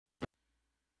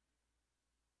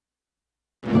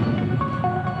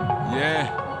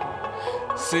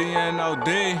CNOD.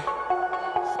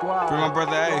 Free my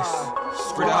brother Ace.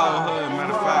 Free the whole hood,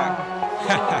 matter of fact.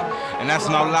 And that's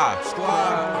no lie.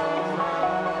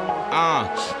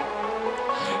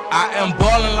 I am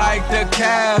ballin' like the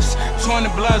Cavs, 20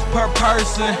 bloods per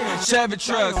person. Chevy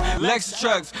trucks, Lexus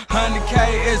trucks,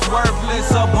 100K is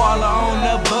worthless. A baller on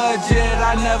the budget,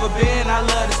 I never been, I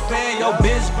love to spend. Yo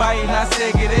bitch biting, I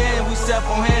said get in. We step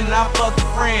on hand and I fuck a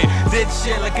friend. Did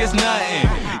shit like it's nothing.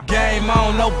 Game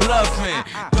on, no bluffing.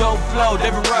 Dope flow,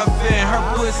 David Ruffin. Her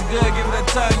pussy good, give it a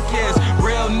tongue kiss.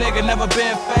 Real nigga, never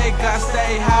been fake. I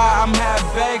stay high, I'm half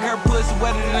baked. Her pussy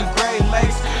wetter than the Great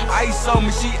Lakes. Ice on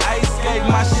me, she ice skate.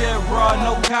 My shit raw,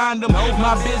 no condom.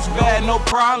 My bitch bad, no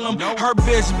problem. Her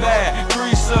bitch bad,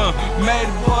 threesome. Made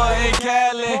a boy in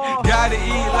Cali. Gotta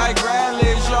eat like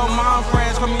rallies. Your mom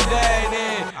friends call me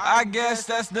daddy. I guess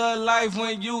that's the life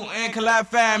when you in Calab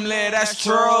family. That's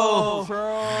true.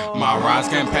 My rhymes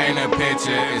can paint a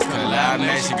picture. It's Calab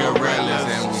Nation gorillas,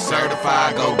 and we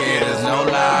certified go-getters. No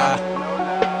lie.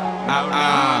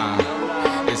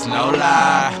 It's no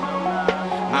lie.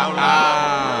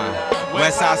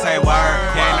 Westside say word.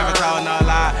 They ain't never told no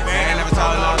lie. They ain't never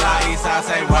told no lie. Eastside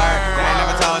say word. They ain't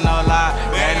never told no lie.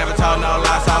 They ain't never told no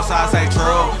lie. Southside say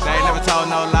true. They ain't never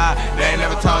told no lie. They ain't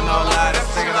never told no lie. That's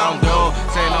the thing I don't do.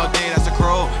 Say no D, that's a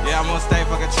crew. Yeah, I'm gonna stay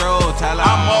fucking true. Tell her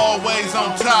I'm always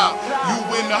on top. You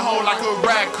in the hole like a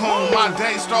raccoon. My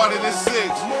day started at 6.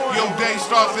 Your day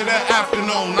starts in the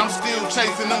afternoon. I'm still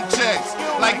chasing them checks.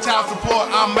 Like child support,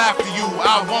 I'm after you.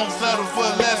 I won't settle for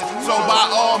less. So by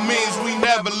all means, we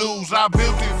never lose. I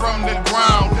built it from the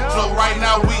ground. So right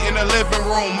now we in the living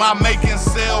room. I make and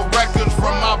sell records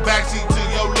from my backseat to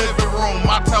your living room.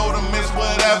 I told them it's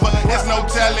whatever. It's no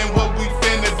telling what we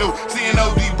finna do.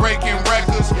 CNOD breaking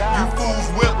records. You fools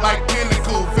whip like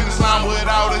Pinnacle. Finish line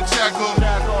without a checker.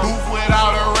 Booth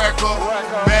without a record.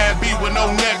 Bad beat with no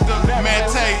nectar.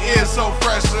 Mante is so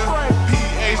fresher.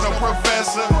 PA's no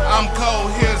professor. I'm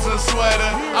cold, here's a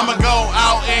sweater. I'ma go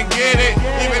out and get it,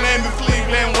 even in the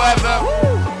Cleveland weather.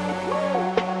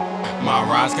 my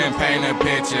rhymes can paint a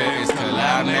picture. It's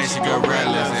Calab Nation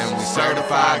gorillas, and we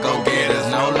certified go-getters.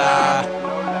 No lie.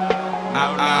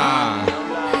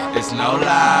 It's no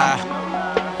lie.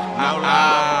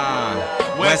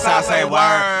 Westside say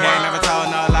word. They ain't never told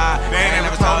no lie. They ain't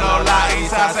never told no lie.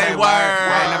 Eastside say word.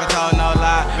 They ain't never told no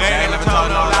lie. They ain't never told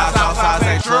no lie. Southside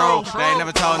say true. They ain't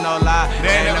never told no lie.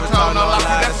 They ain't never told no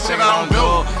lie. That's the shit I don't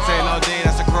do. Say no D,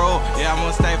 that's a crew. Yeah, I'm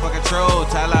gonna stay fucking true.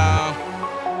 Tell 'em.